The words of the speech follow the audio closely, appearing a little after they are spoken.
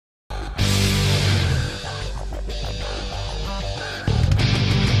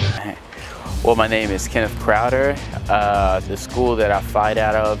Well, my name is Kenneth Crowder. The school that I fight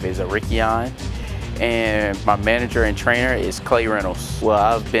out of is a Rickion, and my manager and trainer is Clay Reynolds. Well,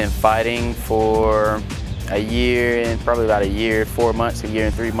 I've been fighting for a year and probably about a year, 4 months, a year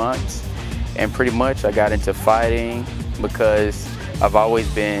and 3 months. And pretty much I got into fighting because I've always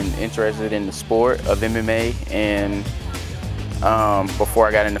been interested in the sport of MMA. And before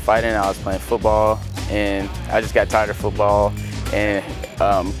I got into fighting, I was playing football, and I just got tired of football. And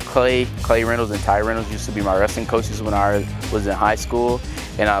Clay Reynolds and Tyner Reynolds used to be my wrestling coaches when I was in high school.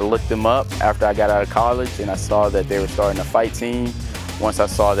 And I looked them up after I got out of college, and I saw that they were starting a fight team. Once I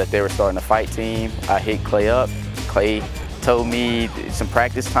saw that they were starting a fight team, I hit Clay up. Clay told me some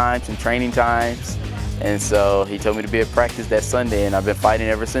practice times, some training times. And so he told me to be at practice that Sunday, and I've been fighting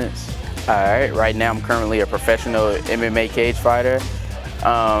ever since. All right, right now I'm currently a professional MMA cage fighter.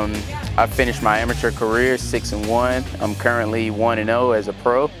 I finished my amateur career 6-1. I'm currently 1-0 as a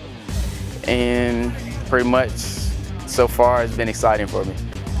pro, and pretty much so far it's been exciting for me.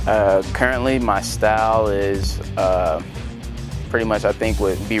 Currently my style is pretty much, I think,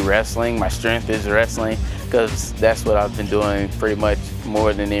 would be wrestling. My strength is wrestling because that's what I've been doing pretty much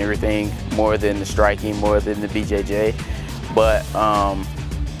more than everything, more than the striking, more than the BJJ. But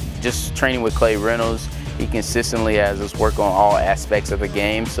just training with Clay Reynolds, he consistently has us work on all aspects of the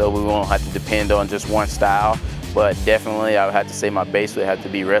game, so we won't have to depend on just one style. But definitely I would have to say my base would have to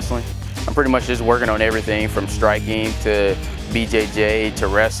be wrestling. I'm pretty much just working on everything from striking to BJJ to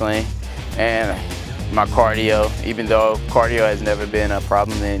wrestling, and my cardio. Even though cardio has never been a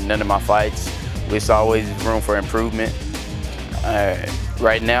problem in none of my fights, there's always room for improvement.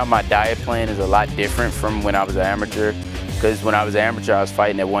 Right now my diet plan is a lot different from when I was an amateur, because when I was an amateur I was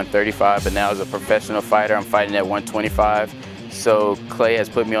fighting at 135, but now as a professional fighter I'm fighting at 125. So Clay has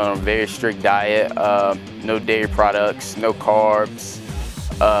put me on a very strict diet, no dairy products, no carbs,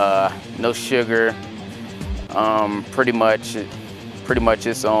 no sugar. Pretty much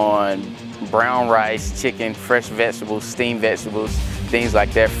it's on brown rice, chicken, fresh vegetables, steamed vegetables, things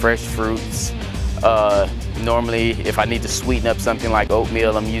like that, fresh fruits. Normally, if I need to sweeten up something like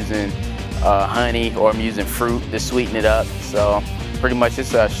oatmeal, I'm using honey, or I'm using fruit to sweeten it up. So pretty much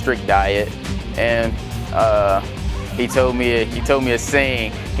it's a strict diet. And he told me a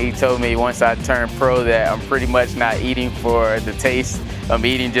saying. He told me once I turned pro that I'm pretty much not eating for the taste. I'm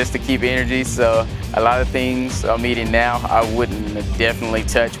eating just to keep energy. So a lot of things I'm eating now I wouldn't definitely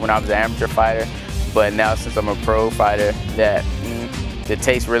touch when I was an amateur fighter. But now since I'm a pro fighter, that the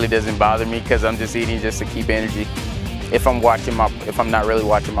taste really doesn't bother me because I'm just eating just to keep energy. If I'm not really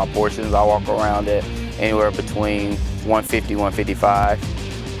watching my portions, I'll walk around at anywhere between 150,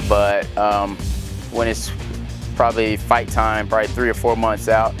 155. But when it's probably fight time, probably 3 or 4 months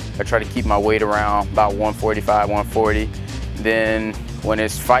out, I try to keep my weight around about 145, 140. Then when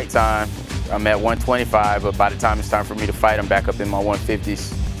it's fight time, I'm at 125, but by the time it's time for me to fight, I'm back up in my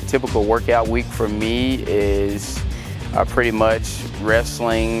 150s. A typical workout week for me is pretty much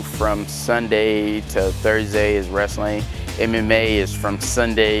wrestling from Sunday to Thursday is wrestling. MMA is from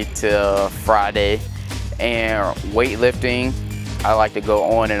Sunday to Friday. And weightlifting, I like to go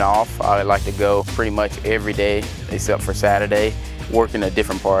on and off. I like to go pretty much every day except for Saturday, working a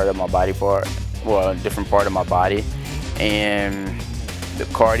different part of my body part, well, a different part of my body. And the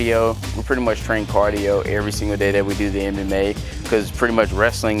cardio, we pretty much train cardio every single day that we do the MMA, because pretty much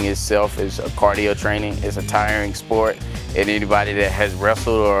wrestling itself is a cardio training. It's a tiring sport, and anybody that has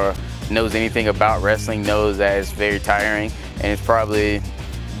wrestled or knows anything about wrestling knows that it's very tiring, and it's probably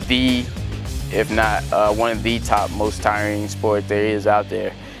the, if not one of the top most tiring sport there is out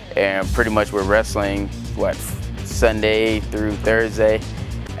there. And pretty much we're wrestling, what, Sunday through Thursday,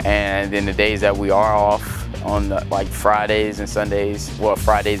 and then the days that we are off, on like Fridays and Sundays, well,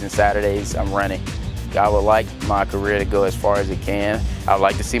 Fridays and Saturdays, I'm running. I would like my career to go as far as it can. I would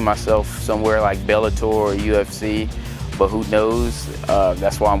like to see myself somewhere like Bellator or UFC, but who knows?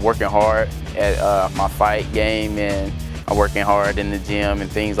 That's why I'm working hard at my fight game, and I'm working hard in the gym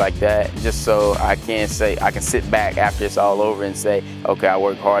and things like that, just so I can sit back after it's all over and say, okay, I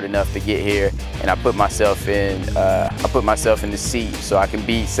worked hard enough to get here, and I put myself in the seat so I can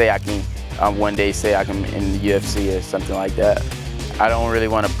one day say I can in the UFC or something like that. I don't really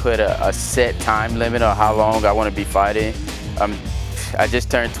want to put a set time limit on how long I want to be fighting. I just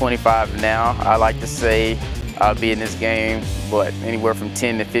turned 25 now. I like to say I'll be in this game, but anywhere from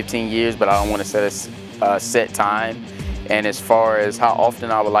 10 to 15 years, but I don't want to set a set time. And as far as how often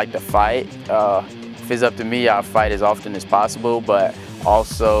I would like to fight, if it's up to me, I'll fight as often as possible, but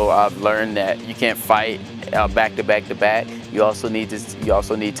also I've learned that you can't fight back to back to back. You also need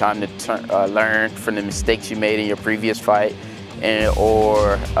time to learn from the mistakes you made in your previous fight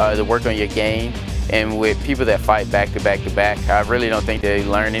or to work on your game. And with people that fight back to back to back, I really don't think they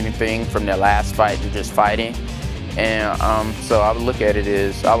learn anything from their last fight. They're just fighting. And so I would look at it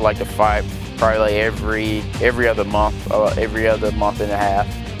as I would like to fight probably like every other month or every other month and a half.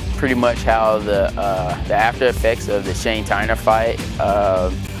 Pretty much how the after effects of the Tyner fight.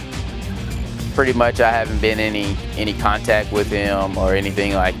 Pretty much I haven't been in any contact with him or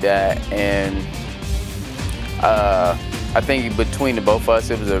anything like that, and I think between the both of us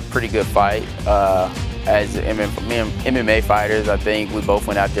it was a pretty good fight. As MMA fighters, I think we both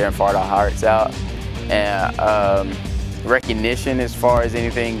went out there and fought our hearts out. And recognition as far as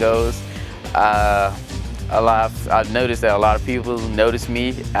anything goes, I've noticed that a lot of people notice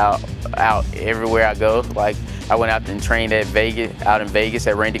me out everywhere I go. Like I went out and trained out in Vegas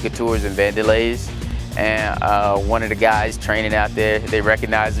at Randy Couture's and Vandelay's, and one of the guys training out there, they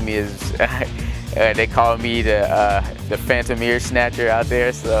recognized me as they call me the Phantom Ear Snatcher out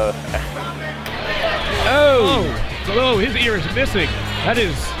there. So. Oh, his ear is missing. That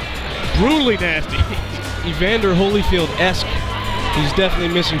is brutally nasty. Evander Holyfield-esque. He's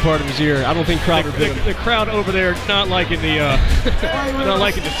definitely missing part of his ear. I don't think Crowder bit him. The crowd over there not liking the not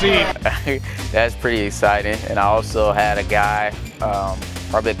liking the scene. That's pretty exciting. And I also had a guy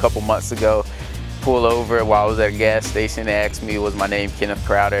probably a couple months ago pull over while I was at a gas station and asked me was my name Kenneth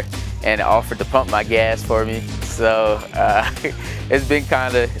Crowder, and offered to pump my gas for me. So it's been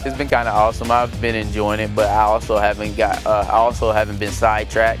kind of awesome. I've been enjoying it, but I also haven't been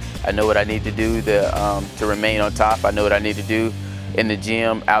sidetracked. I know what I need to do to remain on top. I know what I need to do in the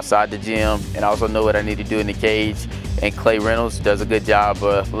gym, outside the gym, and I also know what I need to do in the cage. And Clay Reynolds does a good job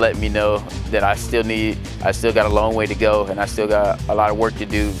of letting me know that I still got a long way to go, and I still got a lot of work to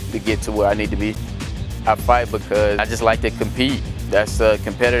do to get to where I need to be. I fight because I just like to compete. That's a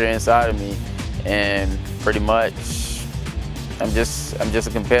competitor inside of me, and pretty much I'm just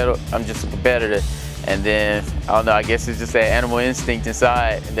a competitor. And then I don't know, I guess it's just that animal instinct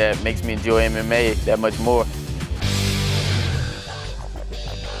inside that makes me enjoy MMA that much more.